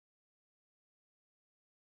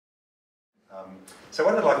So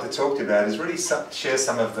what I'd like to talk to you about is really share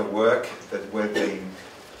some of the work that we've been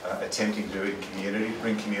attempting to do in community,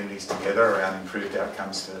 bring communities together around improved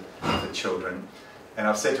outcomes for children. And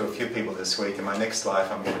I've said to a few people this week, in my next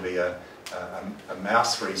life I'm going to be a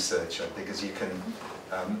mouse researcher, because you can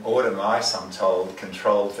order mice, I'm told,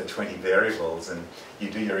 controlled for 20 variables, and you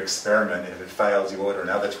do your experiment, and if it fails you order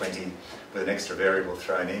another 20 with an extra variable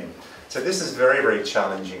thrown in. So this is very, very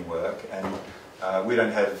challenging work, and we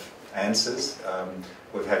don't have answers.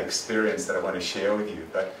 We've had experience that I want to share with you,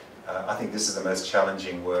 but I think this is the most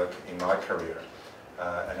challenging work in my career.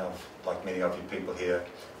 And I've, like many of you people here,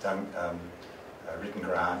 done written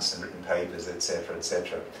grants and written papers, etc.,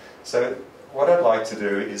 etc. So what I'd like to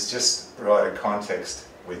do is just provide a context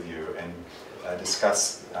with you and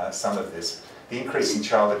discuss some of this. The increase in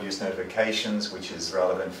child abuse notifications, which is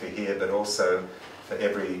relevant for here, but also for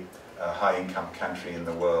every high-income country in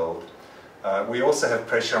the world. We also have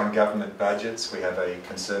pressure on government budgets. We have a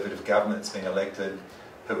Conservative government that's been elected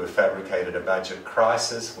who have fabricated a budget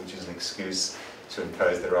crisis, which is an excuse to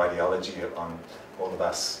impose their ideology on all of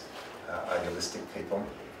us idealistic people.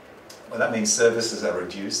 Well, that means services are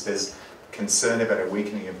reduced. There's concern about a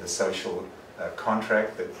weakening of the social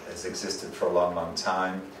contract that has existed for a long, long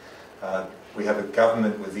time. We have a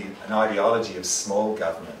government with an ideology of small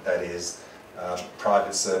government, that is,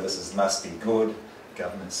 private services must be good,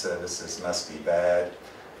 government services must be bad.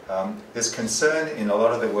 There's concern in a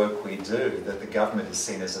lot of the work we do that the government is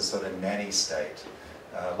seen as a sort of nanny state.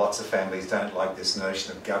 Lots of families don't like this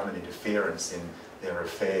notion of government interference in their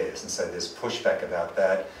affairs, and so there's pushback about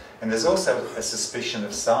that. And there's also a suspicion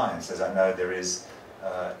of science, as I know there is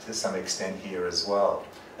to some extent here as well.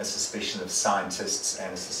 A suspicion of scientists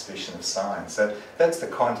and a suspicion of science. So that's the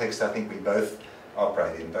context I think we both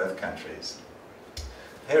operate in, both countries.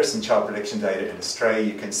 Here are some child protection data in Australia.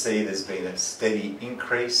 You can see there's been a steady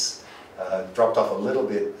increase, dropped off a little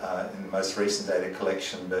bit in the most recent data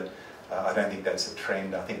collection, but I don't think that's a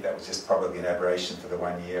trend. I think that was just probably an aberration for the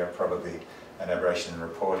 1 year, probably an aberration in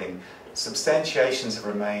reporting. Substantiations have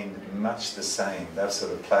remained much the same. They've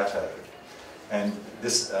sort of plateaued. And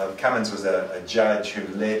this, Cummins was a judge who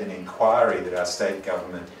led an inquiry that our state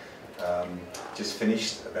government just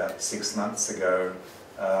finished about 6 months ago.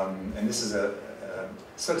 And this is a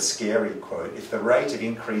sort of scary quote. If the rate of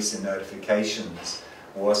increase in notifications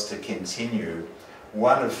was to continue,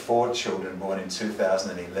 1 of 4 children born in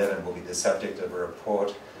 2011 will be the subject of a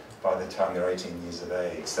report by the time they're 18 years of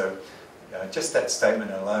age. So just that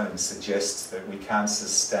statement alone suggests that we can't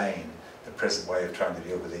sustain the present way of trying to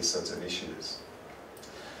deal with these sorts of issues.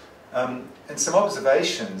 And some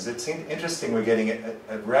observations. It's interesting we're getting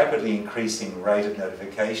a rapidly increasing rate of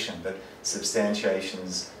notification, but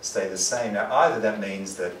substantiations stay the same. Now either that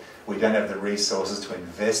means that we don't have the resources to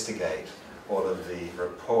investigate all of the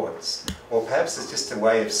reports, or perhaps it's just a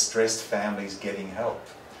way of stressed families getting help.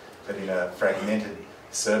 But in a fragmented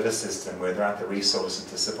service system where there aren't the resources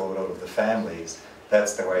to support all of the families,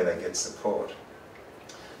 that's the way they get support.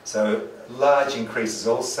 So large increases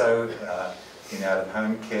also in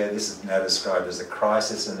out-of-home care. This is now described as a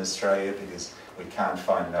crisis in Australia because we can't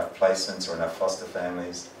find enough placements or enough foster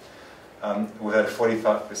families. We've had a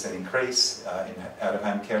 45% increase in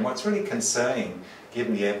out-of-home care, and what's really concerning,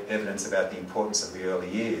 given the evidence about the importance of the early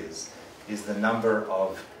years, is the number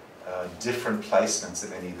of different placements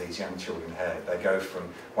that many of these young children have. They go from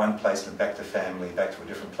one placement back to family, back to a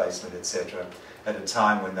different placement, etc., at a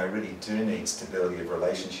time when they really do need stability of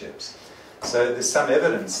relationships. So there's some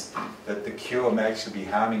evidence that the cure may actually be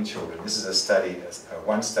harming children. This is a study,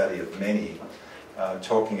 one study of many,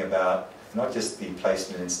 talking about not just the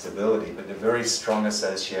placement instability, but the very strong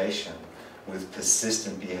association with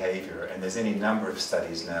persistent behaviour. And there's any number of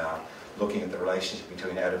studies now looking at the relationship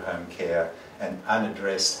between out-of-home care and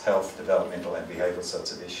unaddressed health, developmental and behavioural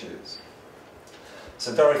sorts of issues.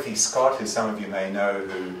 So Dorothy Scott, who some of you may know,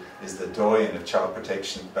 who is the doyen of child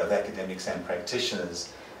protection, both academics and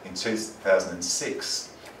practitioners, in 2006,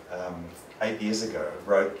 8 years ago,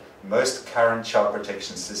 wrote, "Most current child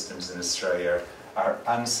protection systems in Australia are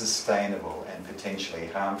unsustainable and potentially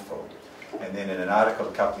harmful." And then in an article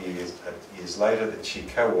a couple of years later that she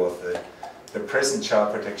co-authored, "The present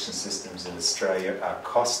child protection systems in Australia are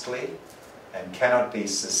costly and cannot be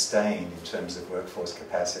sustained in terms of workforce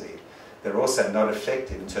capacity. They're also not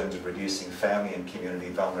effective in terms of reducing family and community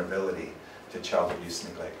vulnerability to child abuse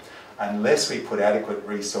and neglect. Unless we put adequate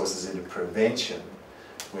resources into prevention,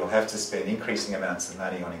 we'll have to spend increasing amounts of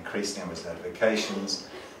money on increasing numbers of notifications,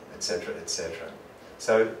 etc., etc."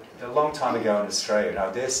 So a long time ago in Australia, and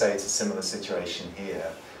I dare say it's a similar situation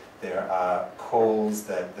here, there are calls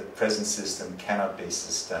that the present system cannot be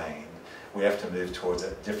sustained. we have to move towards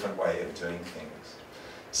a different way of doing things.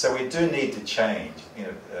 So we do need to change. You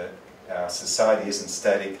know, our society isn't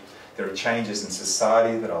static. There are changes in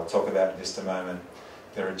society that I'll talk about in just a moment.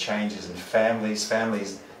 There are changes in families.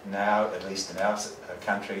 Families now, at least in our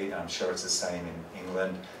country, and I'm sure it's the same in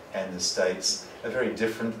England and the States, are very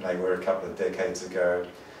different than they were a couple of decades ago.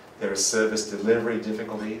 There are service delivery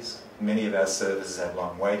difficulties. Many of our services have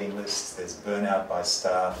long waiting lists. There's burnout by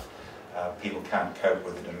staff. People can't cope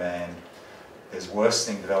with the demand. There's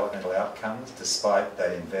worsening developmental outcomes despite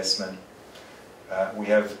that investment. We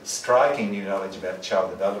have striking new knowledge about child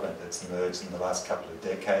development that's emerged in the last couple of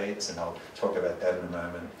decades, and I'll talk about that in a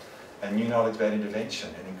moment. And new knowledge about intervention,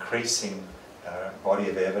 an increasing body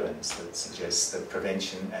of evidence that suggests that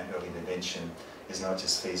prevention and early intervention is not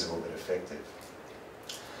just feasible but effective.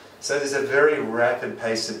 So there's a very rapid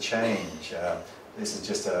pace of change. This is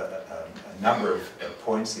just a number of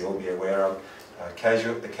points you'll be aware of.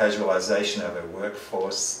 The casualisation of our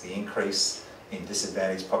workforce, the increase in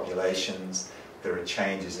disadvantaged populations, there are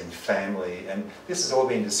changes in family, and this has all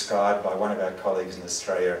been described by one of our colleagues in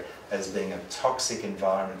Australia as being a toxic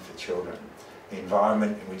environment for children. The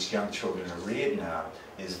environment in which young children are reared now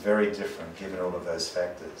is very different given all of those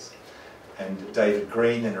factors. And David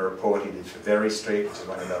Green, in a report he did for Very Street, which is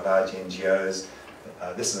one of our large NGOs,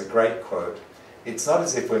 this is a great quote: "It's not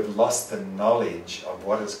as if we've lost the knowledge of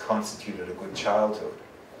what has constituted a good childhood,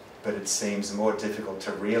 but it seems more difficult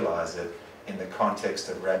to realise it in the context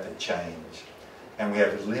of rapid change. And we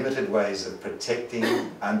have limited ways of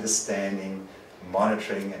protecting, understanding,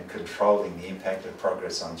 monitoring and controlling the impact of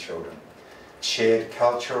progress on children. Shared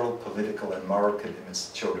cultural, political and moral commitments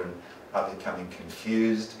to children are becoming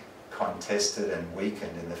confused, contested and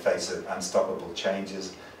weakened in the face of unstoppable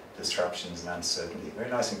changes, disruptions and uncertainty."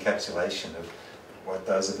 Very nice encapsulation of what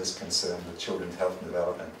those of us concerned with children's health and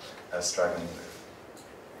development are struggling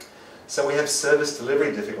with. So we have service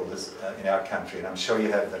delivery difficulties in our country, and I'm sure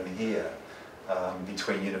you have them here,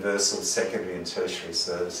 between universal, secondary and tertiary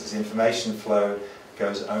services. Information flow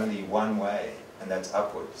goes only one way, and that's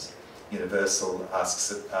upwards. Universal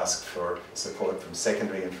asks for support from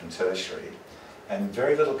secondary and from tertiary, and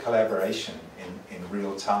very little collaboration in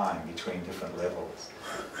real time between different levels.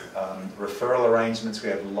 Referral arrangements, we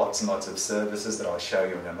have lots and lots of services that I'll show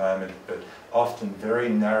you in a moment, but often very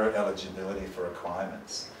narrow eligibility for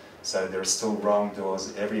requirements. So there are still wrong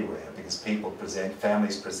doors everywhere because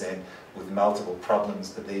families present with multiple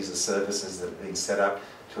problems, but these are services that are being set up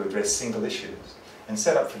to address single issues and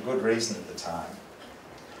set up for good reason at the time.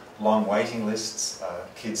 Long waiting lists,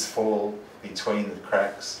 kids fall between the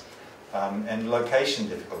cracks, and location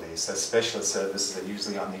difficulties. So specialist services are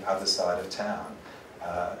usually on the other side of town.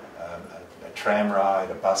 A tram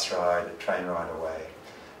ride, a bus ride, a train ride away.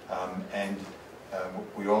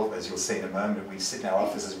 We all, as you'll see in a moment, we sit in our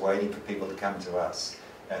offices waiting for people to come to us,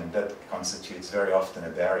 and that constitutes very often a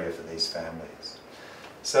barrier for these families.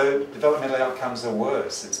 So developmental outcomes are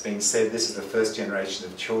worse. It's been said this is the first generation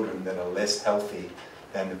of children that are less healthy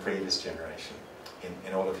than the previous generation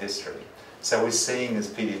in all of history. So we're seeing as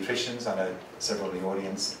paediatricians, I know several in the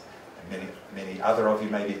audience, and many other of you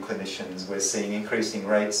may be clinicians, we're seeing increasing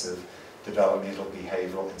rates of developmental,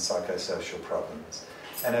 behavioural and psychosocial problems.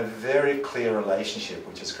 And a very clear relationship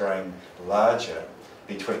which is growing larger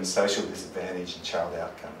between social disadvantage and child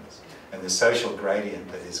outcomes. And the social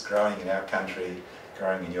gradient that is growing in our country,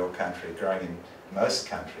 growing in your country, growing in most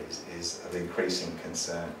countries is of increasing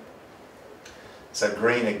concern. So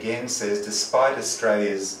Green again says, despite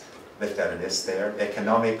Australia's, left out an S there,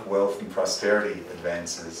 economic, wealth and prosperity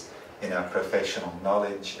advances in our professional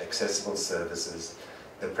knowledge, accessible services,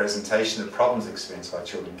 the presentation of problems experienced by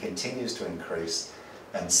children continues to increase,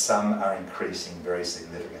 and some are increasing very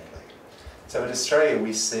significantly. So in Australia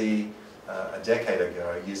we see a decade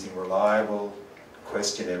ago, using reliable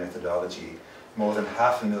questionnaire methodology, more than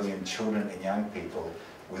 500,000 children and young people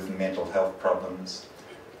with mental health problems.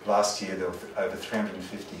 Last year there were over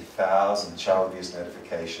 350,000 child abuse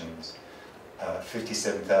notifications.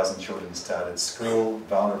 57,000 children started school,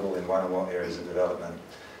 vulnerable in one or more areas of development,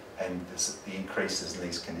 and the increases in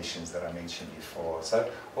these conditions that I mentioned before. So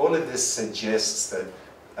all of this suggests that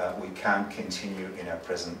we can't continue in our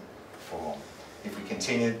present form. If we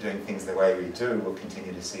continue doing things the way we do, we'll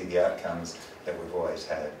continue to see the outcomes that we've always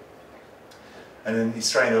had. And then the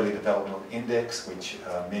Australian Early Developmental Index, which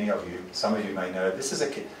some of you may know, this is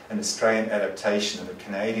an Australian adaptation of a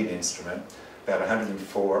Canadian instrument, about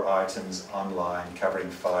 104 items online covering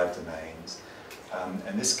 5 domains.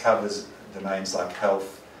 And this covers domains like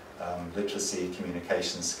health, literacy,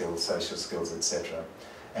 communication skills, social skills, etc.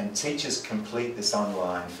 And teachers complete this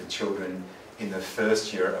online for children in the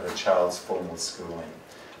first year of a child's formal schooling.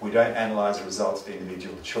 We don't analyse the results for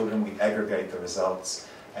individual children, we aggregate the results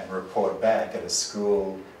and report back at a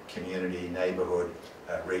school, community, neighbourhood,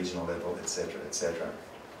 regional level, etc., etc.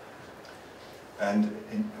 And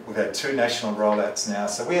we've had 2 national rollouts now,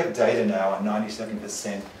 so we have data now on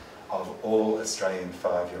 97% of all Australian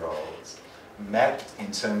 5-year-olds, mapped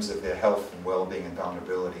in terms of their health and well-being and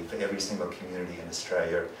vulnerability for every single community in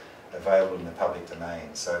Australia, available in the public domain.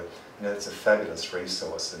 So, you know, it's a fabulous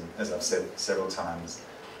resource, and as I've said several times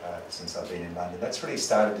since I've been in London, that's really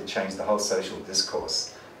started to change the whole social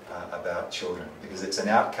discourse about children, because it's an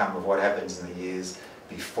outcome of what happens in the years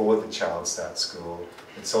before the child starts school.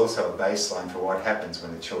 It's also a baseline for what happens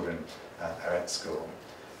when the children are at school.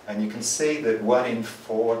 And you can see that 1 in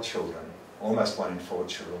 4 children, almost 1 in 4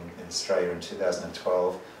 children in Australia in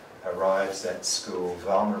 2012 arrives at school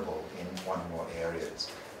vulnerable in one or more areas,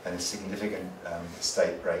 and a significant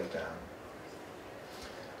state breakdown.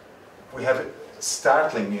 We have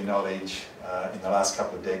startling new knowledge in the last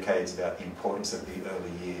couple of decades about the importance of the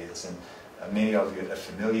early years, and many of you are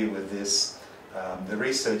familiar with this. The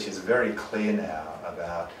research is very clear now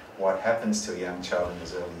about what happens to a young child in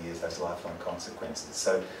his early years has lifelong consequences.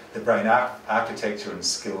 So the brain architecture and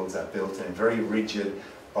skills are built in a very rigid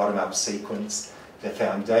bottom-up sequence. The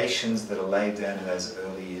foundations that are laid down in those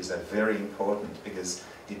early years are very important because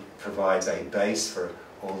it provides a base for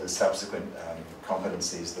all the subsequent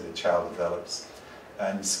competencies that a child develops.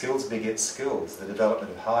 And skills beget skills. The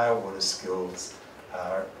development of higher order skills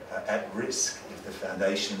are at risk if the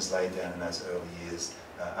foundations laid down in those early years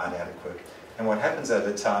aren't adequate. And what happens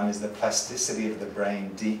over time is the plasticity of the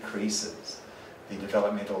brain decreases. The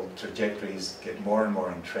developmental trajectories get more and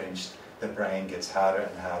more entrenched. The brain gets harder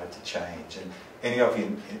and harder to change. And any of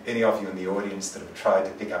you in the audience that have tried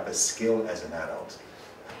to pick up a skill as an adult,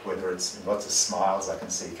 whether it's lots of smiles I can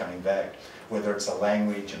see coming back, whether it's a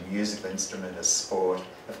language, a musical instrument, a sport,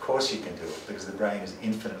 of course you can do it because the brain is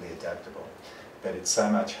infinitely adaptable. But it's so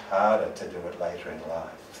much harder to do it later in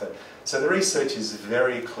life. So the research is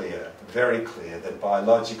very clear that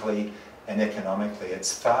biologically and economically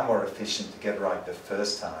it's far more efficient to get it right the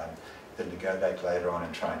first time than to go back later on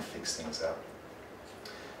and try and fix things up.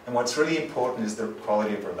 And what's really important is the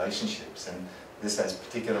quality of relationships, and this has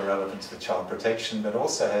particular relevance for child protection, but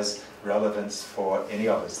also has relevance for any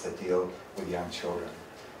of us that deal with young children.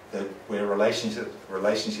 That where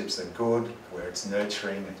relationships are good, where it's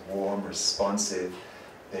nurturing, it's warm, responsive,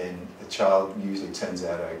 then the child usually turns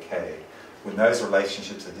out okay. When those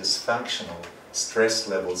relationships are dysfunctional, stress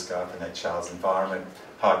levels go up in that child's environment,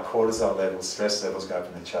 high cortisol levels, stress levels go up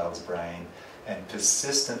in the child's brain, and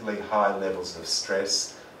persistently high levels of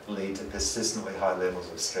stress lead to persistently high levels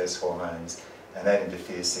of stress hormones, and that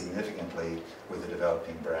interferes significantly with the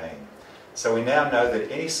developing brain. So we now know that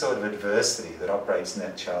any sort of adversity that operates in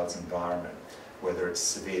that child's environment, whether it's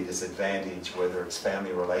severe disadvantage, whether it's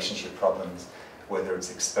family relationship problems, whether it's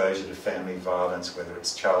exposure to family violence, whether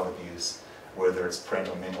it's child abuse, whether it's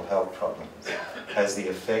parental mental health problems, has the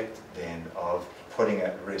effect then of putting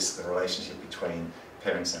at risk the relationship between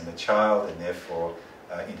parents and the child, and therefore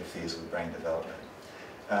interferes with brain development.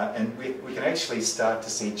 And we can actually start to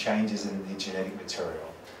see changes in the genetic material.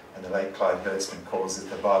 And the late Clyde Hertzman calls it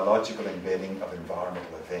the biological embedding of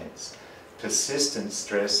environmental events. Persistent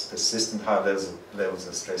stress, persistent high levels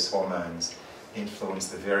of stress hormones influence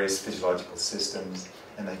the various physiological systems,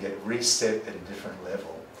 and they get reset at a different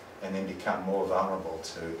level and then become more vulnerable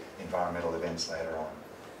to environmental events later on.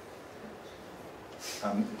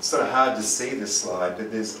 It's sort of hard to see this slide,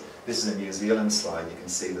 but this is a New Zealand slide. You can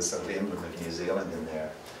see the sort of emblem of New Zealand in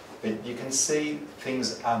there. But you can see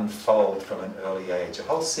things unfold from an early age. A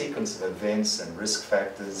whole sequence of events and risk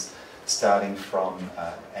factors, starting from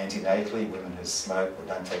antenatally, women who smoke or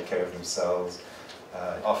don't take care of themselves,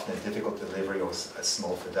 often a difficult delivery or a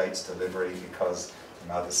small for dates delivery because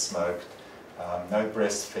the mother smoked, no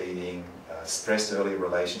breastfeeding, stressed early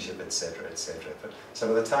relationship, etc., etc. So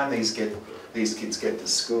by the time these kids get to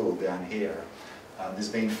school down here, there's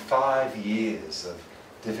been 5 years of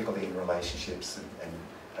difficulty in relationships and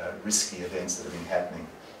risky events that have been happening.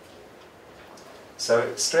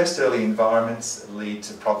 So stressed early environments lead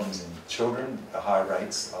to problems in children, the high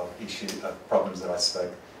rates of problems that I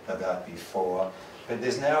spoke about before. But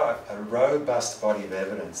there's now a robust body of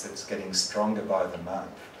evidence that's getting stronger by the month,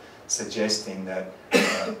 suggesting that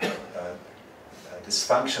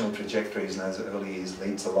dysfunctional trajectories in those early years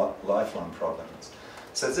lead to lifelong problems.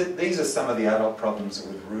 So these are some of the adult problems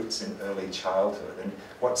with roots in early childhood. And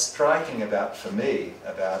what's striking for me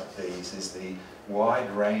about these is the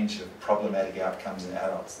wide range of problematic outcomes in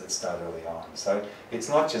adults that start early on. So it's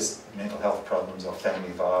not just mental health problems or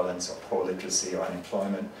family violence or poor literacy or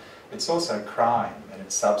unemployment. It's also crime and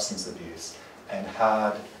it's substance abuse and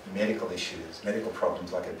hard medical issues, medical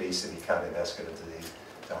problems like obesity, cardiovascular disease,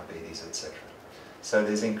 diabetes, etc. So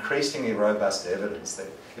there's increasingly robust evidence that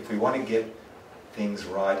if we want to get things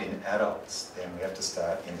right in adults, then we have to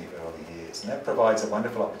start in the early years. And that provides a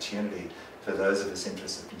wonderful opportunity for those of us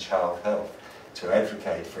interested in child health to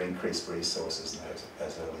advocate for increased resources in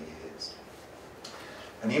those early years.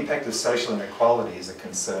 And the impact of social inequality is a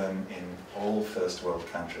concern in all first world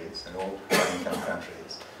countries and all low-income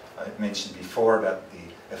countries. I mentioned before about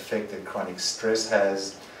the effect that chronic stress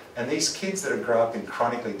has, and these kids that grow up in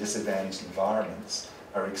chronically disadvantaged environments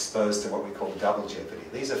are exposed to what we call double jeopardy.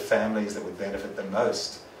 These are families that would benefit the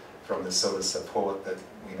most from the sort of support that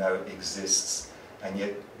we know exists, and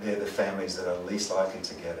yet they're the families that are least likely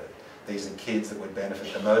to get it. These are kids that would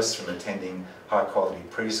benefit the most from attending high-quality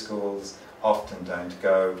preschools, often don't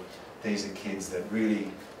go. These are kids that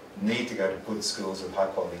really need to go to good schools with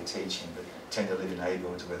high-quality teaching, but tend to live in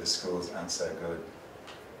neighbourhoods where the schools aren't so good.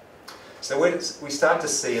 So we start to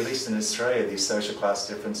see, at least in Australia, these social class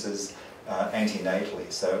differences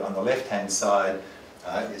antenatally. So on the left-hand side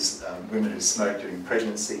is women who smoke during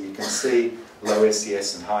pregnancy. You can see low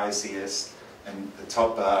SES and high SES, and the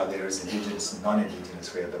top bar there is Indigenous and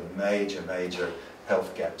non-Indigenous. We have a major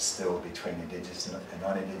health gap still between Indigenous and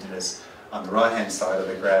non-Indigenous. On the right-hand side of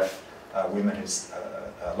the graph, women who's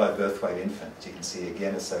low birth weight infants. You can see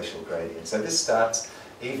again a social gradient. So this starts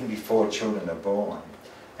even before children are born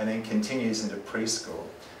and then continues into preschool.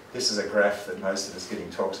 This is a graph that most of us getting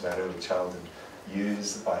talks about early childhood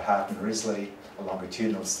use by Hart and Risley, a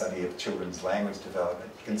longitudinal study of children's language development.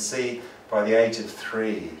 You can see by the age of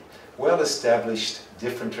 3, well-established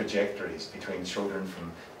different trajectories between children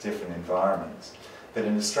from different environments. But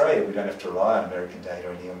in Australia, we don't have to rely on American data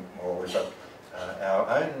anymore. We've got our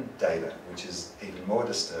own data, which is even more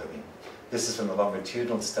disturbing. This is from a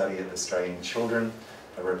longitudinal study of Australian children,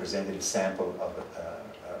 a representative sample of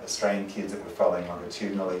Australian kids that we're following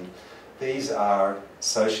longitudinally. These are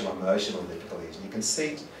social emotional difficulties. And you can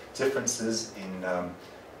see differences in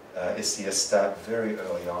SES start very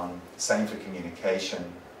early on. Same for communication,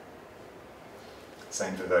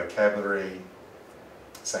 same for vocabulary,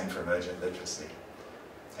 same for emergent literacy.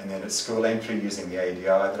 And then at school entry, using the ADI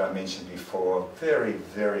that I mentioned before,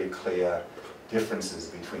 very clear differences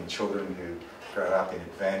between children who grow up in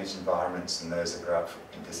advantaged environments and those that grow up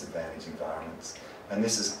in disadvantaged environments. And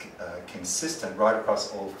this is consistent right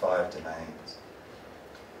across all 5 domains.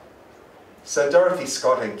 So Dorothy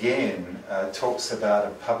Scott again talks about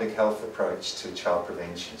a public health approach to child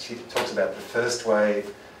prevention. She talks about the first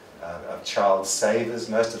wave of child savers.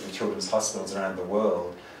 Most of the children's hospitals around the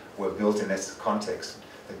world were built in this context.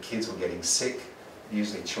 The kids were getting sick,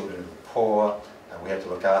 usually children who were poor, and we had to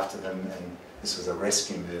look after them, and this was a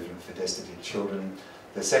rescue movement for destitute children.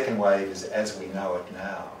 The second wave is as we know it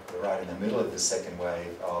now. We're right in the middle of the second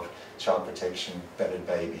wave of child protection, battered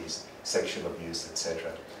babies, sexual abuse,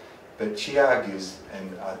 etc. But she argues,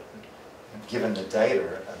 and given the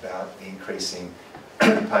data about the increasing,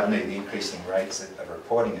 the increasing rates of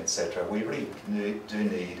reporting, etc., we really do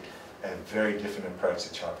need a very different approach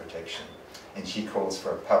to child protection. And she calls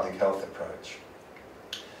for a public health approach.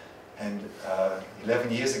 And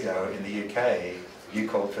 11 years ago in the UK, you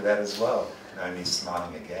called for that as well. Naomi's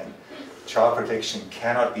smiling again. Child protection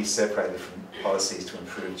cannot be separated from policies to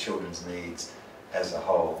improve children's needs as a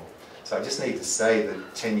whole. So I just need to say that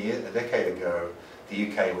a decade ago,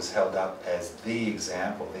 the UK was held up as the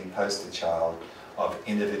example, the poster child of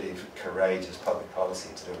innovative, courageous public policy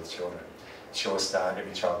to do with children. Sure Start,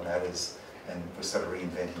 Every Child Matters, and we're sort of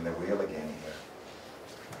reinventing the wheel again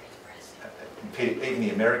here. Even the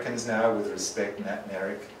Americans now, with respect, Nat and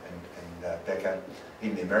Eric and Becca,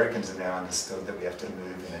 even the Americans have now understood that we have to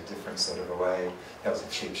move in a different sort of a way. That was a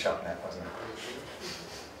cheap shot, Nat, wasn't it?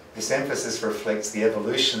 This emphasis reflects the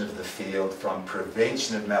evolution of the field from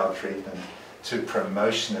prevention of maltreatment to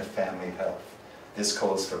promotion of family health. This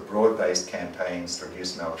calls for broad-based campaigns to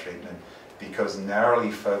reduce maltreatment because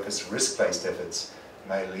narrowly focused risk-based efforts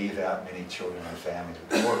may leave out many children and families.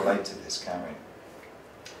 We can all relate to this, can't we?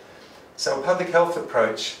 So a public health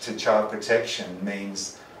approach to child protection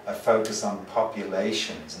means a focus on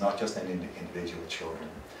populations, not just on individual children,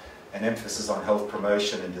 an emphasis on health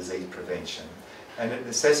promotion and disease prevention. And it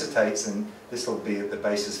necessitates, and this will be the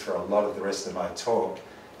basis for a lot of the rest of my talk,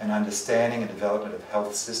 an understanding and development of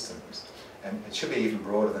health systems. And it should be even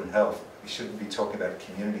broader than health. We shouldn't be talking about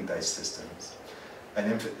community-based systems.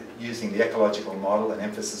 And using the ecological model and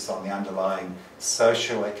emphasis on the underlying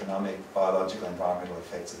social, economic, biological, environmental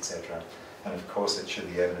effects, etc. And of course it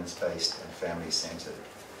should be evidence-based and family-centred.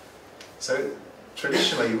 So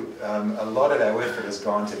traditionally, a lot of our effort has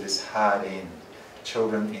gone to this hard end,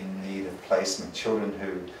 children in need of placement, children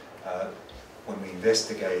who, when we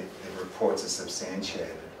investigate, their reports are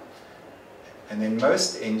substantiated. And then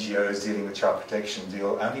most NGOs dealing with child protection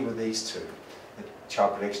deal only with these two, the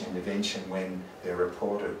child protection intervention when they're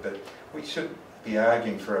reported. But we should be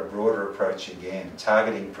arguing for a broader approach again,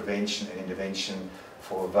 targeting prevention and intervention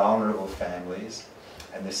for vulnerable families.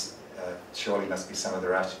 And this surely must be some of the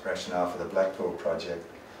rationale for the Blackpool project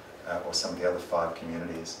or some of the other 5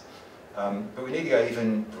 communities. But we need to go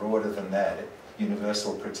even broader than that,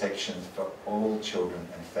 universal protection for all children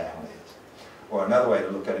and families. Or another way to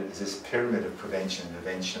look at it is this pyramid of prevention and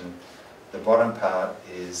intervention. The bottom part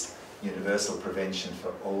is universal prevention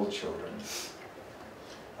for all children.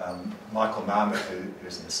 Michael Marmot,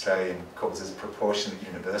 who's an Australian, calls this proportionate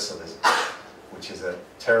universalism, which is a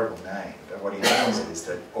terrible name, but what he means is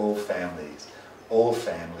that all families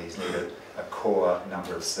need a core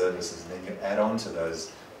number of services, and then you add on to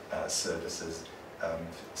those services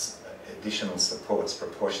additional supports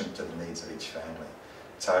proportionate to the needs of each family.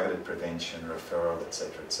 Targeted prevention, referral,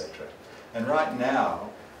 etc., etc. And right now,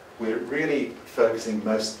 we're really focusing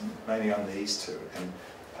mainly on these two. And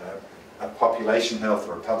a population health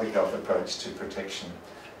or a public health approach to protection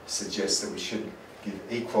suggests that we should give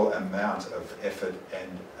equal amount of effort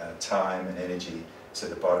and time and energy to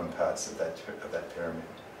the bottom parts of that pyramid.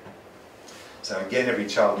 So again, every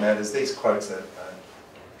child matters. These quotes are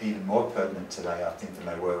even more pertinent today, I think, than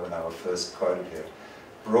they were when they were first quoted here.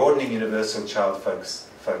 Broadening universal child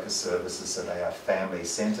focused services so they are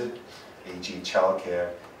family-centred, e.g.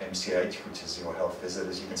 childcare, MCH, which is your health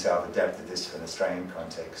visitors. You can see I've adapted this for an Australian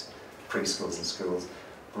context, preschools and schools.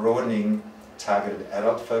 Broadening targeted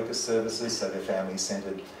adult-focused services so they're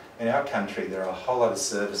family-centred. In our country, there are a whole lot of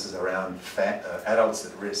services around adults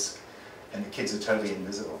at risk, and the kids are totally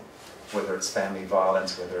invisible, whether it's family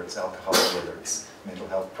violence, whether it's alcohol, whether it's mental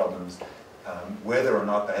health problems. Whether or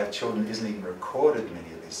not they have children isn't even recorded in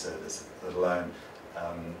many of these services, let alone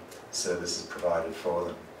services provided for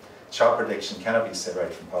them. Child protection cannot be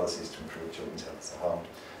separated from policies to improve children's health as a whole.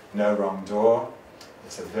 No wrong door.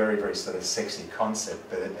 It's a very, very sort of sexy concept,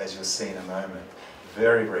 but as you'll see in a moment,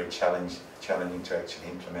 very, very challenging to actually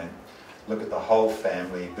implement. Look at the whole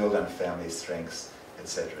family, build on family strengths,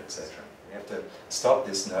 etc., etc. We have to stop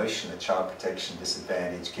this notion that child protection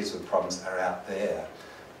disadvantage, kids with problems are out there,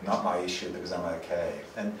 not my issue because I'm okay.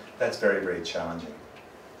 And that's very, very challenging.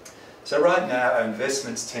 So right now, our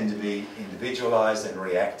investments tend to be individualised and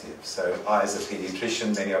reactive. So I, as a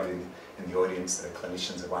paediatrician, many of you in the audience that are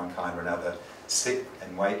clinicians of one kind or another, sit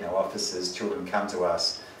and wait in our offices. Children come to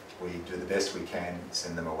us, we do the best we can,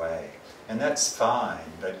 send them away. And that's fine,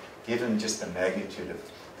 but given just the magnitude of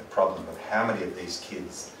the problem of how many of these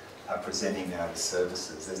kids are presenting now to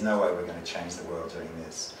services, there's no way we're going to change the world doing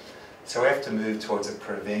this. So we have to move towards a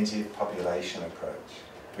preventive population approach.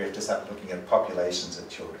 We have to start looking at populations of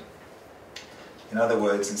children. In other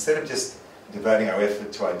words, instead of just devoting our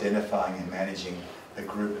effort to identifying and managing the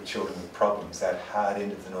group of children with problems, that hard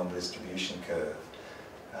end of the normal distribution curve,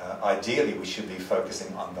 ideally we should be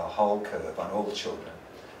focusing on the whole curve, on all children,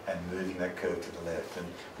 and moving that curve to the left. And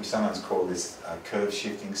we sometimes call this curve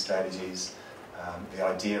shifting strategies. The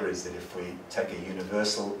idea is that if we take a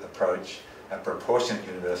universal approach, a proportionate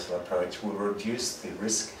universal approach, we'll reduce the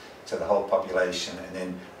risk to the whole population, and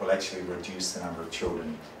then we'll actually reduce the number of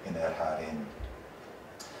children in that hard end.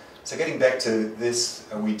 So getting back to this,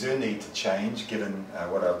 we do need to change, given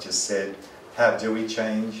what I've just said. How do we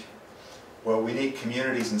change? Well, we need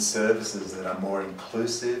communities and services that are more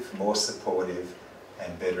inclusive, more supportive,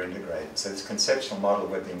 and better integrated. So this conceptual model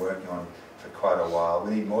we've been working on for quite a while.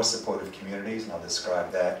 We need more supportive communities, and I'll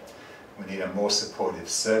describe that. We need a more supportive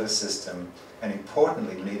service system, and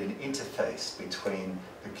importantly, we need an interface between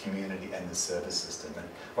the community and the service system. And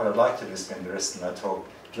what I'd like to do is spend the rest of my talk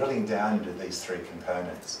drilling down into these 3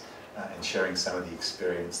 components and sharing some of the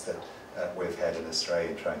experience that we've had in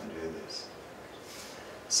Australia trying to do this.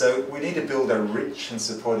 So we need to build a rich and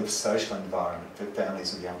supportive social environment for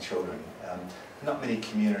families with young children. Not many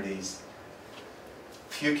communities,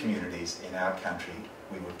 few communities in our country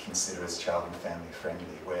we would consider as child and family friendly,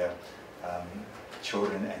 where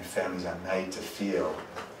children and families are made to feel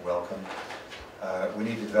welcome. We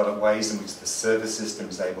need to develop ways in which the service system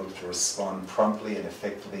is able to respond promptly and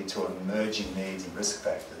effectively to emerging needs and risk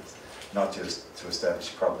factors, not just to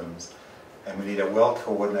establish problems. And we need a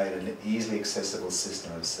well-coordinated and easily accessible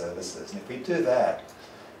system of services. And if we do that,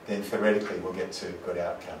 then theoretically we'll get to good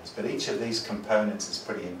outcomes. But each of these components is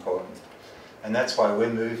pretty important. And that's why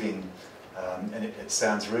we're moving, and it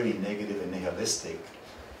sounds really negative and nihilistic,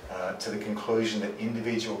 to the conclusion that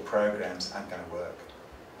individual programs aren't going to work.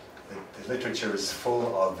 The literature is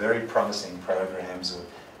full of very promising programs with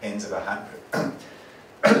ends of 100,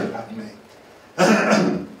 pardon me,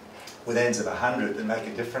 with ends of 100 that make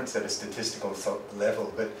a difference at a statistical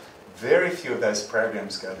level, but very few of those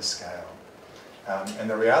programs go to scale. And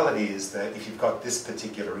the reality is that if you've got this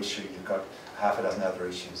particular issue, you've got half a dozen other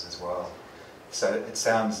issues as well. So it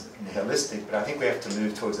sounds nihilistic, but I think we have to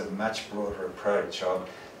move towards a much broader approach of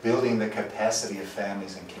building the capacity of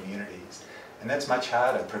families and communities. And that's much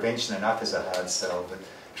harder. Prevention enough is a hard sell, but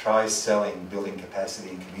try selling building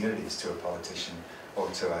capacity in communities to a politician or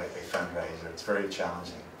to a fundraiser. It's very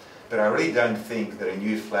challenging. But I really don't think that a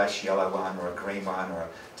new flash yellow one or a green one or a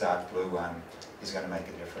dark blue one is going to make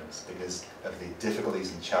a difference because of the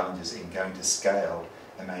difficulties and challenges in going to scale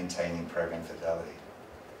and maintaining program fidelity.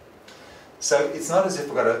 So it's not as if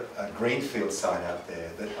we've got a greenfield site out there.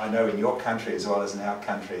 That I know in your country as well as in our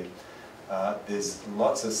country, there's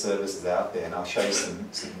lots of services out there, and I'll show you some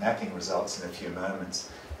mapping results in a few moments.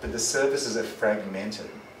 But the services are fragmented,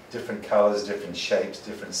 different colours, different shapes,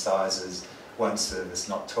 different sizes, one service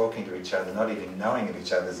not talking to each other, not even knowing of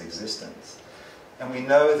each other's existence. And we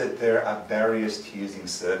know that there are barriers to using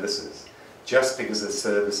services. Just because the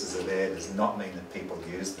services are there does not mean that people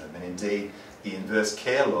use them. And indeed, the inverse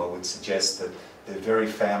care law would suggest that the very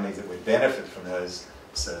families that would benefit from those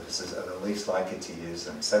services are the least likely to use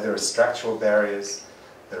them. So there are structural barriers,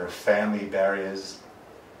 there are family barriers,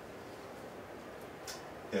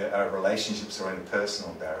 there are relationships or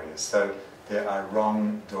interpersonal barriers. So there are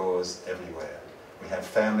wrong doors everywhere. We have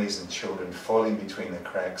families and children falling between the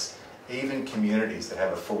cracks, even communities that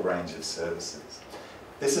have a full range of services.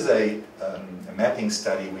 This is a mapping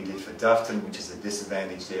study we did for Dartington, which is a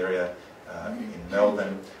disadvantaged area in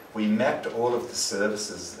Melbourne. We mapped all of the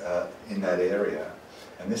services in that area,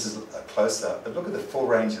 and this is a close-up. But look at the full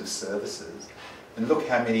range of services, and look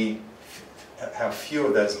how few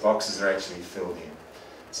of those boxes are actually filled in.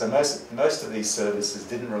 So most of these services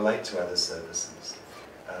didn't relate to other services.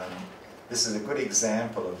 This is a good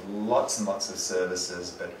example of lots and lots of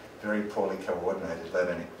services, but very poorly coordinated, let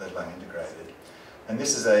alone integrated. And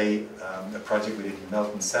this is a project we did in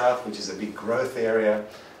Melbourne South, which is a big growth area.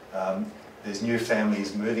 There's new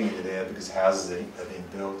families moving into there because houses are being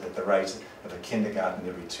built at the rate of a kindergarten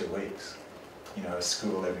every 2 weeks, you know, a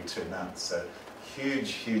school every 2 months. So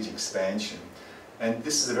huge, huge expansion. And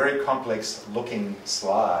this is a very complex looking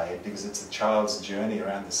slide because it's a child's journey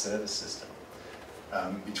around the service system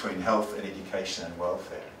between health and education and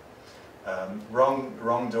welfare.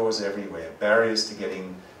 Wrong doors everywhere, barriers to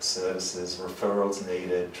getting services, referrals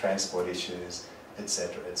needed, transport issues,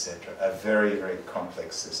 etc., etc. A very, very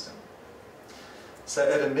complex system. So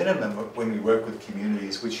at a minimum, when we work with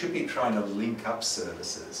communities, we should be trying to link up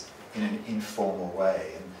services in an informal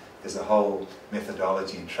way. And there's a whole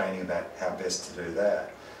methodology and training about how best to do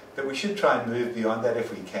that. But we should try and move beyond that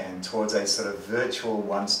if we can, towards a sort of virtual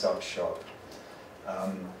one-stop shop.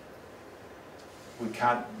 We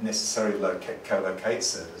can't necessarily co-locate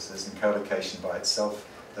services, and co-location by itself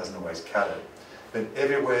doesn't always cut it. But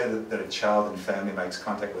everywhere that a child and family makes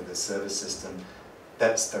contact with the service system,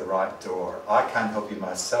 that's the right door. I can't help you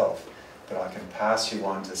myself, but I can pass you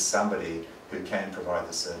on to somebody who can provide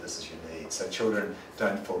the services you need, so children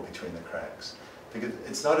don't fall between the cracks. Because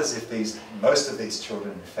it's not as if most of these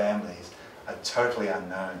children and families are totally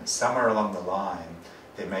unknown. Somewhere along the line,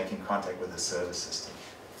 they're making contact with the service system.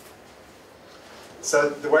 So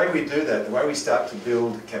the way we do that, the way we start to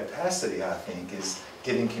build capacity, I think, is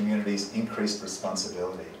giving communities increased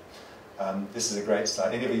responsibility. This is a great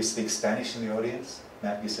slide. Any of you speak Spanish in the audience?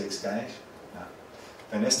 Matt, you speak Spanish? No.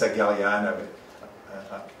 Ernesto Galeano,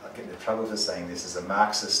 I get into trouble for saying this, is a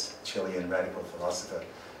Marxist Chilean radical philosopher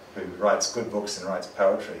who writes good books and writes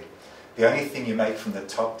poetry. The only thing you make from the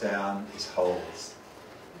top down is wholes.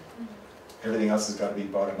 Everything else has got to be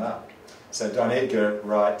bottom up. So Don Edgar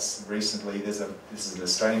writes recently, this is an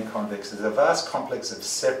Australian context, there's a vast complex of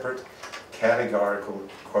separate categorical,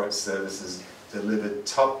 quote, services delivered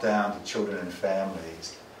top down to children and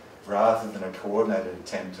families rather than a coordinated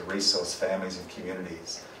attempt to resource families and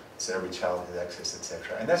communities so every child has access,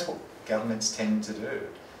 etc. And that's what governments tend to do.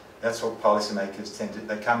 That's what policymakers tend to do.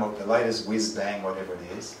 They come up with the latest whiz-bang, whatever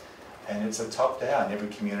it is, and it's a top-down, every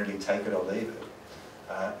community take it or leave it.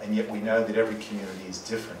 And yet we know that every community is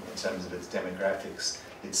different in terms of its demographics,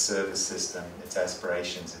 its service system, its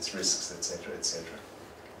aspirations, its risks, etc., etc.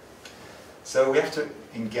 So we have to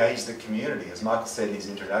engage the community. As Michael said in his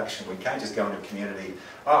introduction, we can't just go into a community,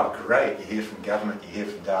 oh great, you hear from government, you hear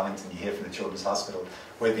from Dartington, you hear from the Children's Hospital,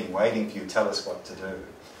 we've been waiting for you, tell us what to do.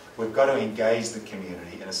 We've got to engage the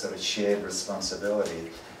community in a sort of shared responsibility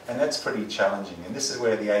And that's pretty challenging. And this is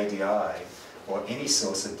where the ADI, or any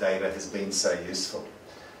source of data, has been so useful.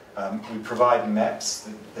 We provide maps.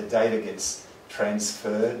 The data gets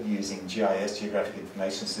transferred using GIS, Geographic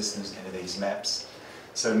Information Systems, into these maps.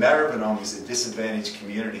 So Maribyrnong is a disadvantaged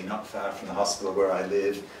community not far from the hospital where I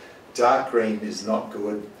live. Dark green is not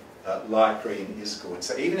good, light green is good.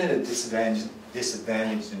 So even in a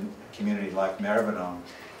disadvantaged community like Maribyrnong,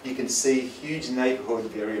 you can see huge neighbourhood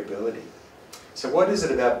variability. So what is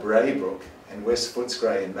it about Braybrook and West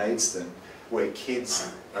Footscray and Maidstone where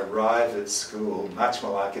kids arrive at school much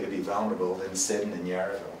more likely to be vulnerable than Seddon and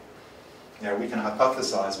Yarraville? Now we can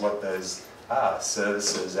hypothesise what those are: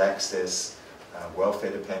 services, access, welfare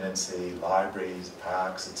dependency, libraries,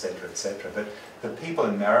 parks, etc., etc. But the people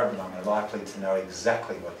in Maribyrnong are likely to know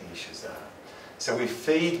exactly what the issues are. So we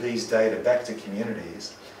feed these data back to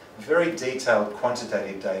communities, very detailed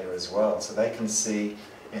quantitative data as well, so they can see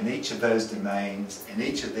in each of those domains, in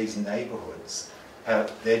each of these neighbourhoods, how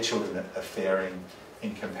their children are faring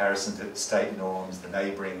in comparison to state norms, the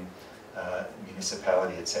neighbouring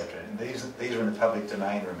municipality, etc. And these are in the public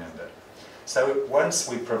domain, remember. So once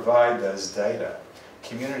we provide those data,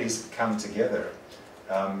 communities come together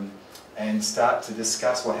and start to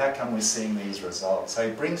discuss, well, how come we're seeing these results? So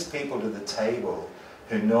it brings people to the table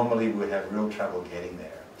who normally would have real trouble getting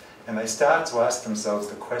there. And they start to ask themselves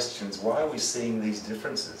the questions, why are we seeing these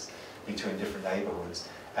differences between different neighbourhoods?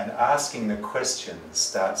 And asking the questions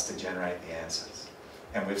starts to generate the answers.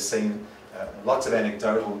 And we've seen lots of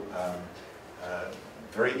anecdotal,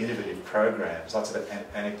 very innovative programs, lots of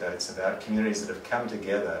anecdotes about communities that have come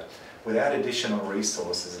together without additional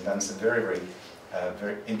resources and done some very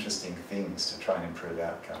interesting things to try and improve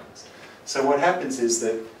outcomes. So what happens is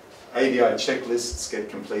that ADI checklists get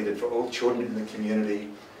completed for all children in the community.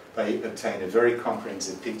 They obtain a very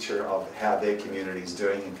comprehensive picture of how their community is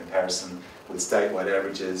doing in comparison with statewide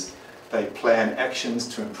averages. They plan actions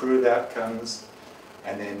to improve outcomes,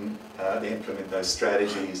 and then they implement those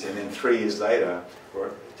strategies. And then 3 years later,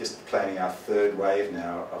 we're just planning our third wave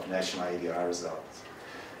now of national ADI results.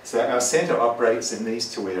 So our centre operates in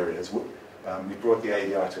these two areas. We brought the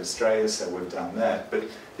ADI to Australia, so we've done that. But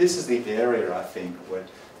this is the area, I think, where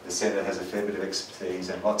the centre has a fair bit of expertise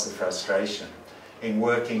and lots of frustration in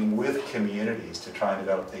working with communities to try and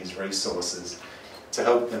develop these resources to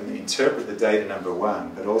help them interpret the data, number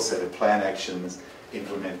one, but also to plan actions,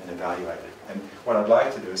 implement and evaluate it. And what I'd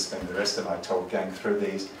like to do is spend the rest of my talk going through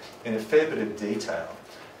these in a fair bit of detail.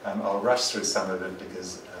 I'll rush through some of it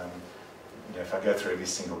because you know, if I go through every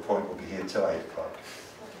single point, we'll be here till 8 o'clock.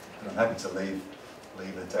 But I'm happy to leave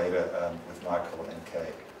the data with Michael and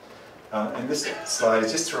Kate. And this slide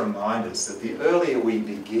is just to remind us that the earlier we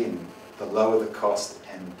begin, the lower the cost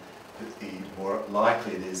and the more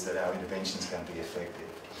likely it is that our intervention is going to be effective.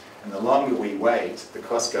 And the longer we wait, the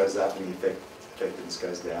cost goes up and the effectiveness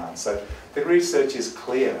goes down. So the research is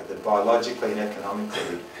clear that biologically and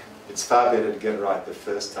economically, it's far better to get it right the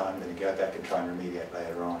first time than to go back and try and remediate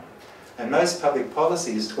later on. And most public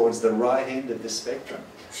policy is towards the right end of the spectrum,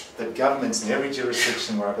 that governments in every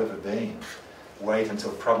jurisdiction where I've ever been wait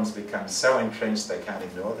until problems become so entrenched they can't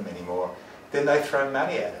ignore them anymore, then they throw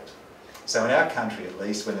money at it. So in our country at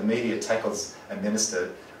least, when the media tackles a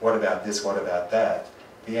minister, what about this, what about that,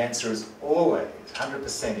 the answer is always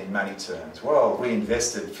 100% in money terms. Well, we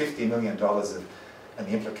invested $50 million and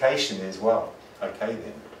the implication is, well, okay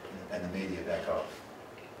then, and the media back off.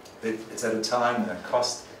 But it's at a time when the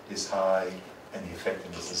cost is high and the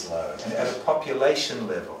effectiveness is low. And at a population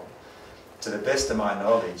level, to the best of my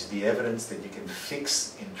knowledge, the evidence that you can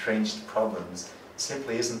fix entrenched problems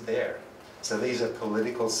simply isn't there. So these are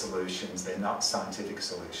political solutions, they're not scientific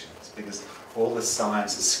solutions, because all the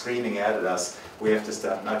science is screaming out at us, we have to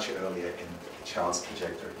start much earlier in the child's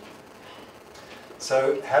trajectory.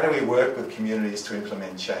 So how do we work with communities to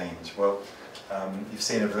implement change? Well, you've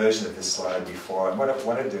seen a version of this slide before, and what I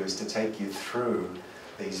want to do is to take you through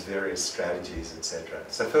these various strategies, etc.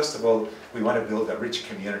 So first of all, we want to build a rich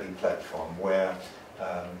community platform where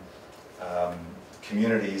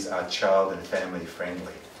communities are child and family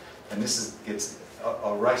friendly. And this is,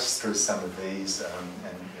 I'll race through some of these,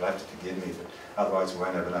 and you'll have to forgive me, but otherwise we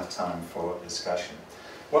won't have enough time for discussion.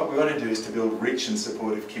 What we want to do is to build rich and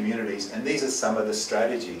supportive communities, and these are some of the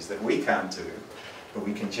strategies that we can't do, but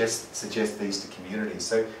we can just suggest these to communities.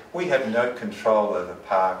 So we have no control over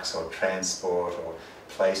parks or transport or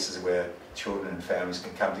places where children and families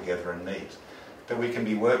can come together and meet. But we can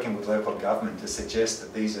be working with local government to suggest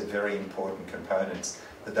that these are very important components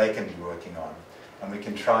that they can be working on. And we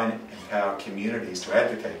can try and empower communities to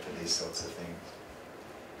advocate for these sorts of things.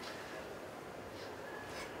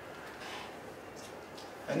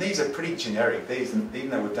 And these are pretty generic. These, even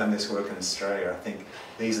though we've done this work in Australia, I think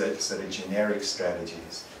these are sort of generic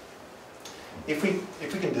strategies. If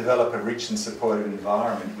we can develop a rich and supportive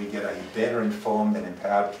environment, we get a better informed and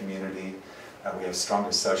empowered community. We have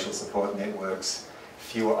stronger social support networks,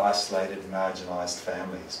 fewer isolated and marginalised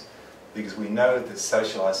families. Because we know that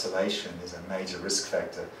social isolation is a major risk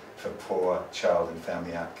factor for poor child and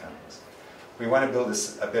family outcomes. We want to build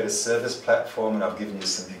a better service platform, and I've given you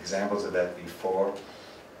some examples of that before.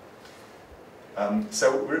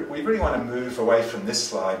 So we really want to move away from this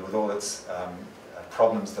slide with all its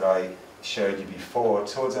problems that I showed you before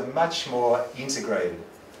towards a much more integrated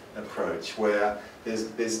approach where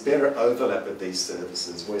there's better overlap of these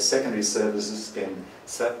services, where secondary services spend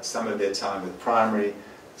some of their time with primary,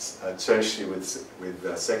 tertiary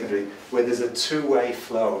with secondary, where there's a two-way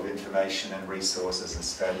flow of information and resources and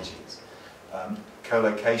strategies.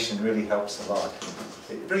 Co-location really helps a lot.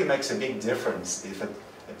 It really makes a big difference if a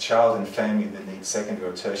child and family that need secondary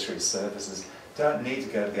or tertiary services don't need to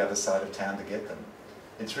go to the other side of town to get them.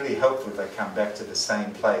 It's really helpful if they come back to the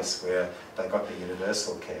same place where they got the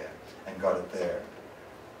universal care and got it there.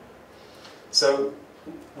 So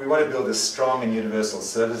we want to build a strong and universal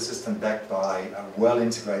service system backed by a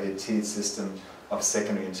well-integrated tiered system of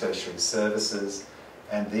secondary and tertiary services,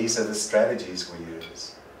 and these are the strategies we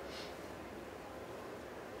use.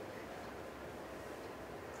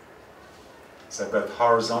 So both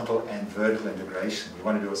horizontal and vertical integration. We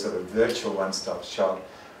want to do a sort of virtual one-stop shop.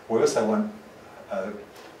 We also want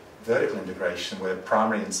vertical integration where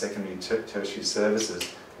primary and secondary tertiary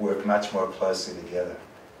services work much more closely together.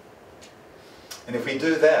 And if we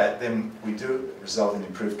do that, then we do result in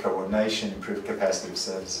improved coordination, improved capacity of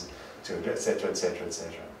services, etc., etc.,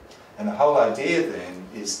 etc. And the whole idea then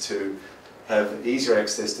is to have easier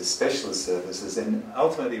access to specialist services and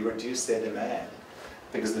ultimately reduce their demand.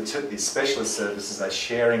 Because the specialist services are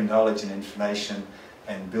sharing knowledge and information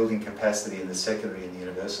and building capacity in the secondary and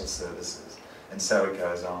universal services. And so it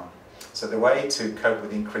goes on. So the way to cope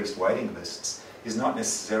with increased waiting lists is not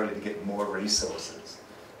necessarily to get more resources,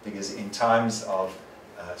 because in times of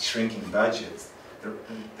shrinking budgets,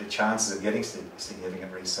 the chances of getting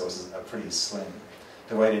significant resources are pretty slim.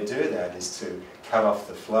 The way to do that is to cut off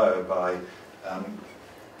the flow by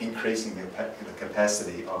increasing the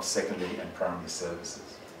capacity of secondary and primary services.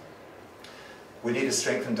 We need to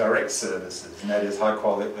strengthen direct services, and that is high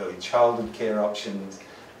quality early childhood care options,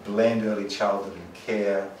 blend early childhood and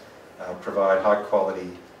care, provide high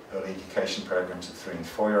quality early education programs for 3- and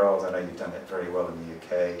 4-year-olds. I know you've done that very well in the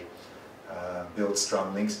UK. Build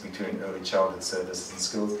strong links between early childhood services and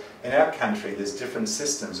schools. In our country, there's different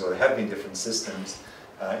systems, or there have been different systems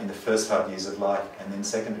in the first 5 years of life, and then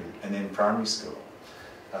secondary, and then primary school.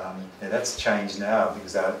 Now that's changed now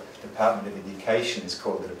because our Department of Education is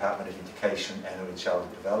called the Department of Education and Early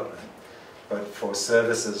Childhood Development. But for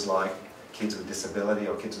services like kids with disability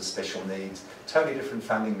or kids with special needs, totally different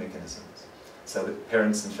funding mechanisms. So that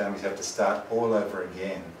parents and families have to start all over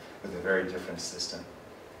again with a very different system.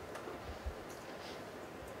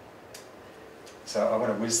 So I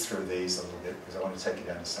want to whiz through these a little bit because I want to take you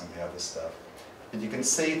down to some of the other stuff. But you can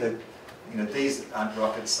see that these aren't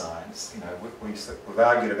rocket science. We've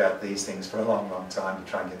argued about these things for a long, long time to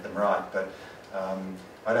try and get them right, but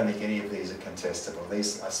I don't think any of these are contestable.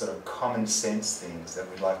 These are sort of common sense things that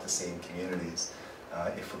we'd like to see in communities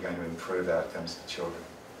if we're going to improve outcomes for children.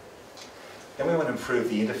 Then we want to improve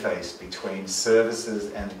the interface between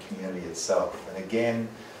services and the community itself. And again,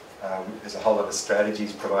 there's a whole lot of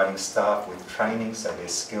strategies providing staff with training so they're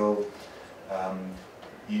skilled,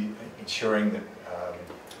 ensuring that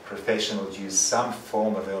professionals use some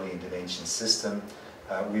form of early intervention system.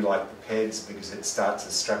 We like the PEDS because it starts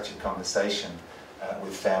a structured conversation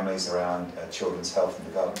with families around children's health and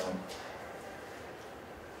development.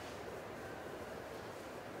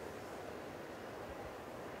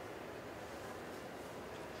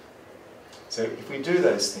 So if we do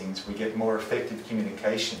those things, we get more effective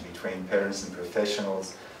communication between parents and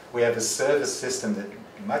professionals. We have a service system that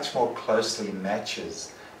much more closely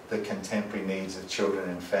matches the contemporary needs of children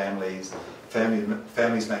and families.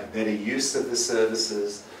 Families make better use of the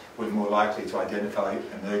services. We're more likely to identify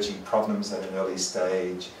emerging problems at an early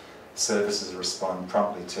stage. Services respond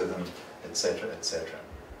promptly to them, etc., etc.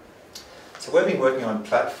 So we've been working on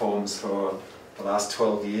platforms for the last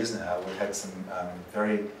 12 years now. We've had some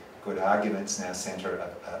very good arguments in our centre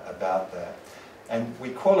about that. And we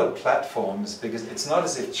call it platforms because it's not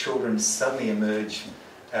as if children suddenly emerge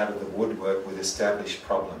out of the woodwork with established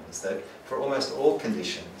problems. That for almost all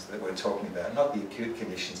conditions that we're talking about, not the acute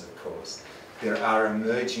conditions of course, there are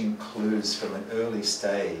emerging clues from an early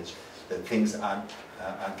stage that things aren't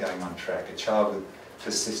going on track. A child with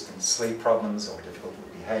persistent sleep problems or difficult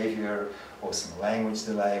behaviour or some language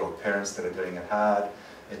delay or parents that are doing it hard,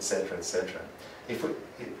 etc., etc.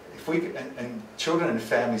 And children and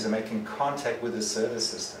families are making contact with the service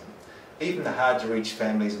system. Even the hard-to-reach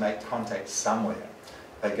families make contact somewhere.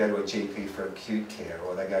 They go to a GP for acute care,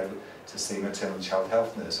 or they go to see a maternal child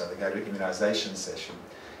health nurse, or they go to an immunisation session.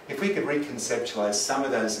 If we could reconceptualise some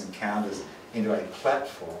of those encounters into a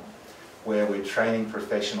platform where we're training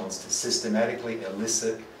professionals to systematically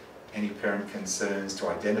elicit any parent concerns, to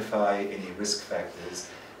identify any risk factors,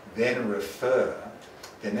 then refer,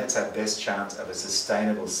 then that's our best chance of a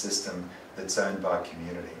sustainable system that's owned by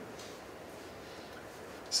community.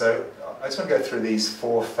 So I just want to go through these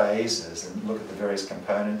 4 phases and look at the various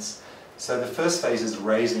components. So the first phase is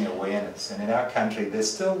raising awareness, and in our country there's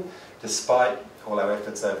still, despite all our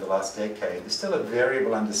efforts over the last decade, there's still a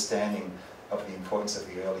variable understanding of the importance of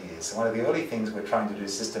the early years. So one of the early things we're trying to do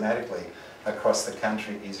systematically across the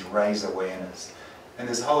country is raise awareness. And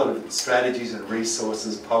there's a whole lot of strategies and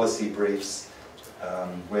resources, policy briefs,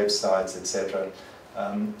 websites, etc.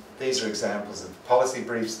 These are examples of policy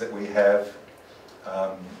briefs that we have.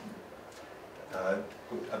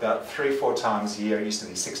 About 3 or 4 times a year. It used to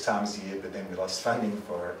be 6 times a year, but then we lost funding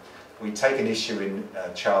for it. We take an issue in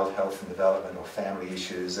child health and development or family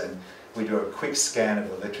issues, and we do a quick scan of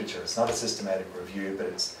the literature. It's not a systematic review, but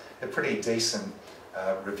it's a pretty decent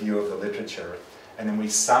review of the literature. And then we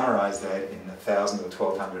summarise that in 1,000 or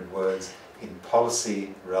 1,200 words in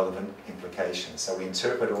policy-relevant implications. So we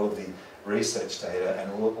interpret all of the research data,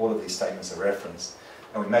 and all of these statements are referenced.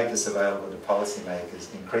 And we make this available to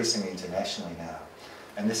policymakers increasingly internationally now.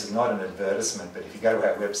 And this is not an advertisement, but if you go to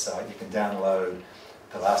our website, you can download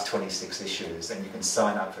the last 26 issues, and you can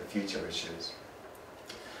sign up for future issues.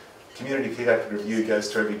 Community Paediatric Review goes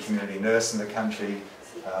to every community nurse in the country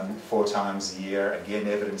 4 times a year, again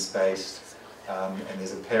evidence-based, and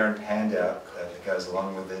there's a parent handout that goes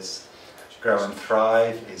along with this. Grow and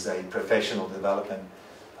Thrive is a professional development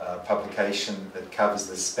publication that covers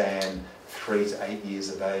the span 3 to 8 years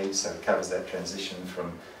of age, so it covers that transition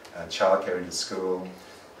from childcare into school.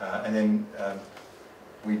 And then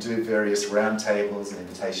we do various roundtables and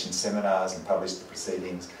invitation seminars and publish the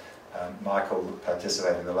proceedings. Michael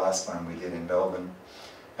participated in the last one we did in Melbourne.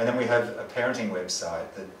 And then we have a parenting website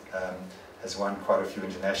that has won quite a few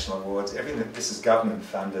international awards. This is government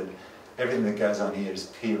funded. Everything that goes on here is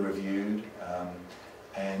peer reviewed,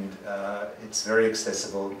 and it's very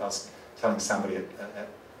accessible. I was telling somebody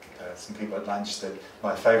some people at lunch that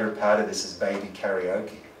my favourite part of this is baby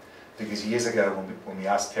karaoke, because years ago when we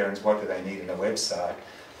asked parents what do they need in a website,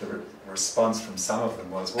 the response from some of them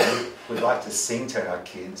was, well, we'd like to sing to our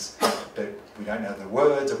kids, but we don't know the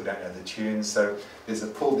words or we don't know the tunes. So there's a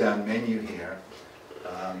pull-down menu here,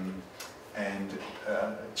 and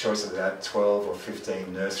a choice of about 12 or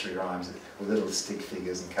 15 nursery rhymes with little stick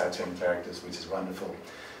figures and cartoon characters, which is wonderful.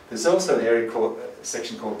 There's also a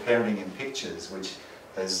section called Parenting in Pictures, which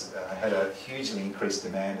has had a hugely increased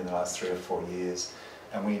demand in the last 3 or 4 years.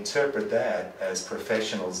 And we interpret that as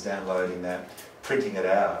professionals downloading that, printing it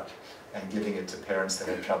out, and giving it to parents that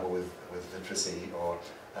have trouble with literacy or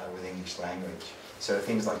with English language. So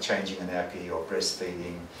things like changing a nappy or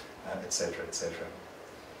breastfeeding, etc., etc.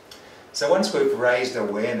 So once we've raised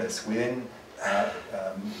awareness, we then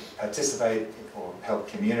participate or help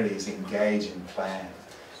communities engage and plan.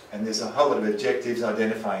 And there's a whole lot of objectives,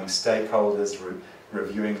 identifying stakeholders,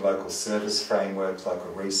 reviewing local service frameworks,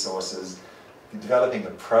 local resources, developing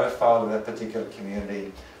a profile of that particular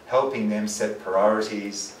community, helping them set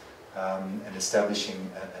priorities, and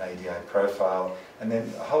establishing an ADI profile, and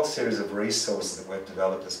then a whole series of resources that we've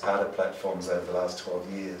developed as part of platforms over the last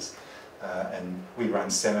 12 years. And we run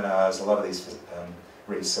seminars. A lot of these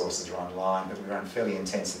resources are online, but we run fairly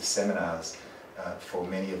intensive seminars for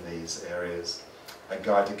many of these areas. A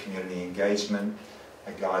guide to community engagement,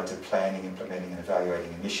 a guide to planning, implementing and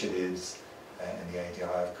evaluating initiatives, and the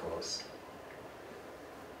ADI, of course.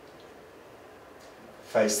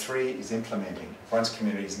 Phase 3 is implementing. Once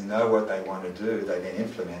communities know what they want to do, they then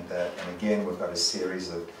implement that. And again, we've got a series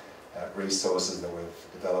of resources that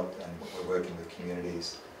we've developed, and we're working with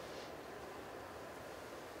communities.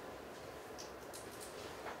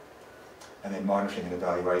 And then monitoring and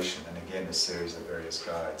evaluation, and again, a series of various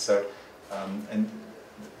guides. So, and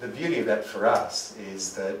the beauty of that for us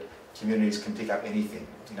is that communities can pick up anything.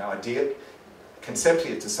 You know,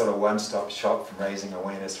 conceptually it's a sort of one-stop shop from raising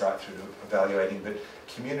awareness right through to evaluating, but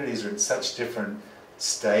communities are at such different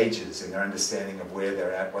stages in their understanding of where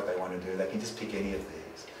they're at, what they want to do. They can just pick any of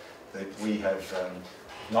these. That we have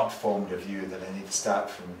not formed a view that they need to start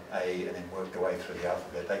from A and then work their way through the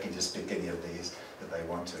alphabet. They can just pick any of these that they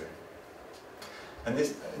want to. And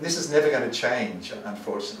this is never going to change,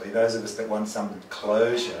 unfortunately. Those of us that want some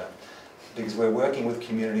closure, because we're working with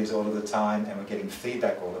communities all of the time and we're getting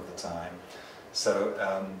feedback all of the time. So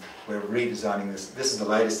we're redesigning this. This is the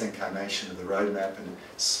latest incarnation of the roadmap and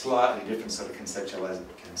slightly different sort of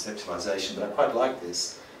conceptualization, but I quite like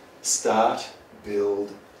this. Start,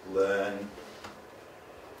 build, learn,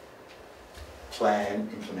 plan,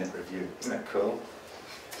 implement, review. Isn't that cool?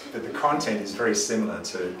 But the content is very similar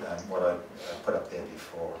to what I put up there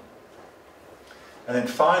before. And then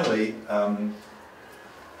finally,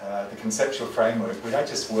 the conceptual framework. We don't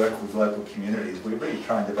just work with local communities, we really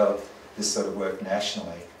try and develop this sort of work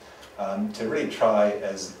nationally. To really try,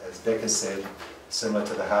 as Becca said, similar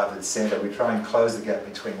to the Harvard Centre, we try and close the gap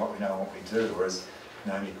between what we know and what we do, or as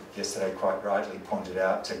Naomi yesterday quite rightly pointed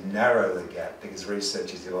out, to narrow the gap, because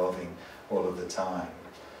research is evolving all of the time.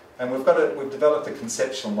 And we've developed a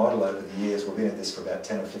conceptual model over the years. We've been at this for about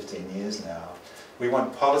 10 or 15 years now. We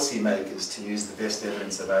want policymakers to use the best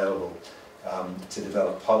evidence available to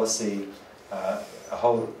develop policy, a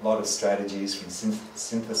whole lot of strategies from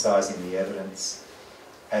synthesizing the evidence,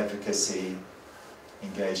 advocacy,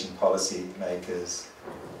 engaging policymakers,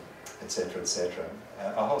 etc., etc.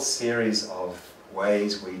 A whole series of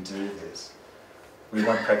ways we do this. We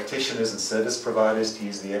want practitioners and service providers to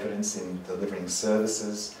use the evidence in delivering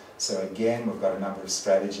services. So again, we've got a number of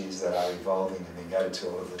strategies that are evolving and being added to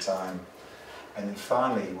all of the time. And then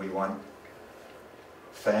finally, we want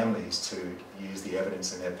families to use the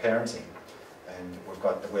evidence in their parenting. And we've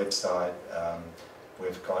got the website,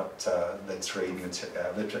 we've got Let's Read,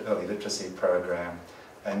 early literacy program,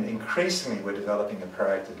 and increasingly we're developing a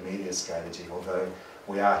proactive media strategy, although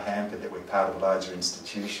we are hampered that we're part of larger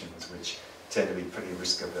institutions which tend to be pretty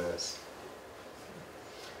risk averse.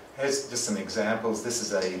 Here's just some examples. This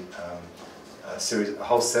is a series, a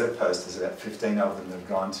whole set of posters, about 15 of them that have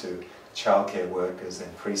gone to childcare workers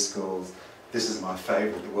and preschools. This is my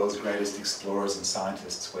favourite, the world's greatest explorers and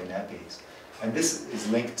scientists wear nappies. And this is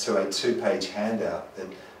linked to a 2-page handout that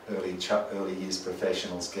early years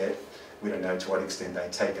professionals get. We don't know to what extent they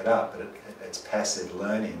take it up, but it's passive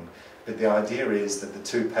learning. But the idea is that the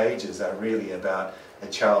 2 pages are really about a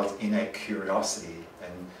child's innate curiosity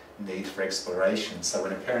and need for exploration. So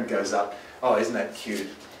when a parent goes up, oh, isn't that cute?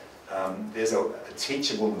 There's a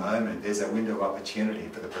teachable moment, there's a window of opportunity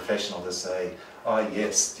for the professional to say, oh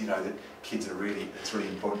yes, you know, that kids are it's really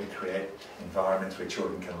important to create environments where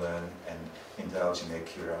children can learn and indulge in their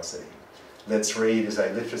curiosity. Let's Read is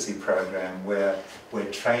a literacy program where we're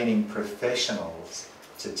training professionals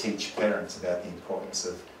to teach parents about the importance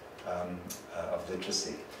of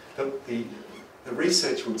literacy. The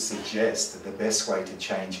research would suggest that the best way to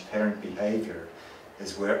change parent behaviour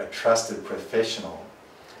is where a trusted professional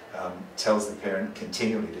tells the parent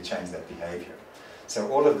continually to change that behaviour. So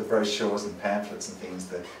all of the brochures and pamphlets and things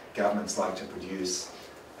that governments like to produce,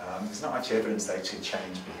 there's not much evidence they actually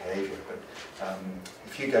change behaviour, but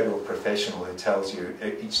if you go to a professional who tells you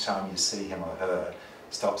each time you see him or her,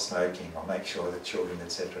 stop smoking or make sure that children,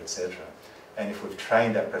 etc., etc., and if we've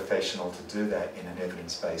trained that professional to do that in an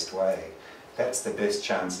evidence-based way, that's the best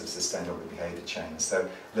chance of sustainable behaviour change. So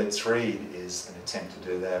Let's Read is an attempt to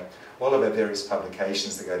do that. All of our various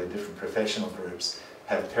publications that go to different professional groups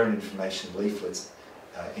have parent information leaflets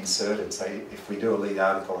inserted. So if we do a lead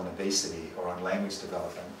article on obesity or on language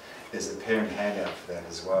development, there's a parent handout for that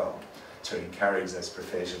as well, to encourage those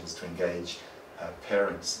professionals to engage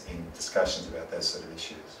parents in discussions about those sort of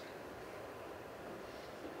issues.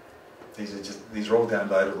 These are all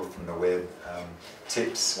downloadable from the web.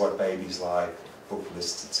 Tips, what babies like, book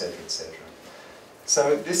lists, etc., etc.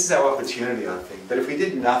 So this is our opportunity, I think. But if we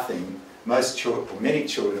did nothing, most children, or many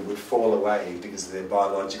children, would fall away because of their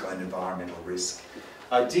biological and environmental risk.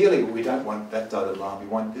 Ideally, we don't want that dotted line. We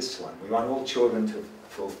want this one. We want all children to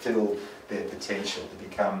fulfil their potential, to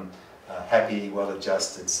become happy,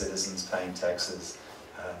 well-adjusted citizens, paying taxes,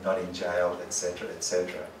 not in jail, etc.,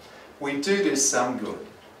 etc. We do some good.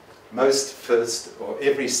 Most first, or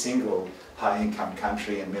every single high-income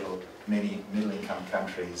country and many middle-income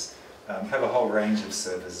countries have a whole range of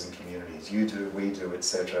services and communities. You do, we do,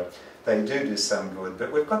 etc. They do some good,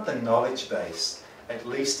 but we've got the knowledge base, at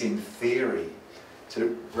least in theory,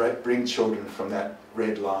 to bring children from that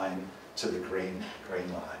red line to the green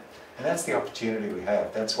line. And that's the opportunity we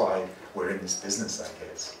have. That's why we're in this business, I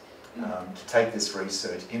guess. To take this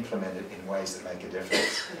research, implement it in ways that make a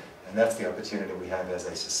difference. And that's the opportunity we have as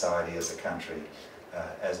a society, as a country,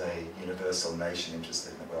 as a universal nation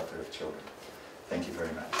interested in the welfare of children. Thank you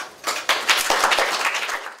very much.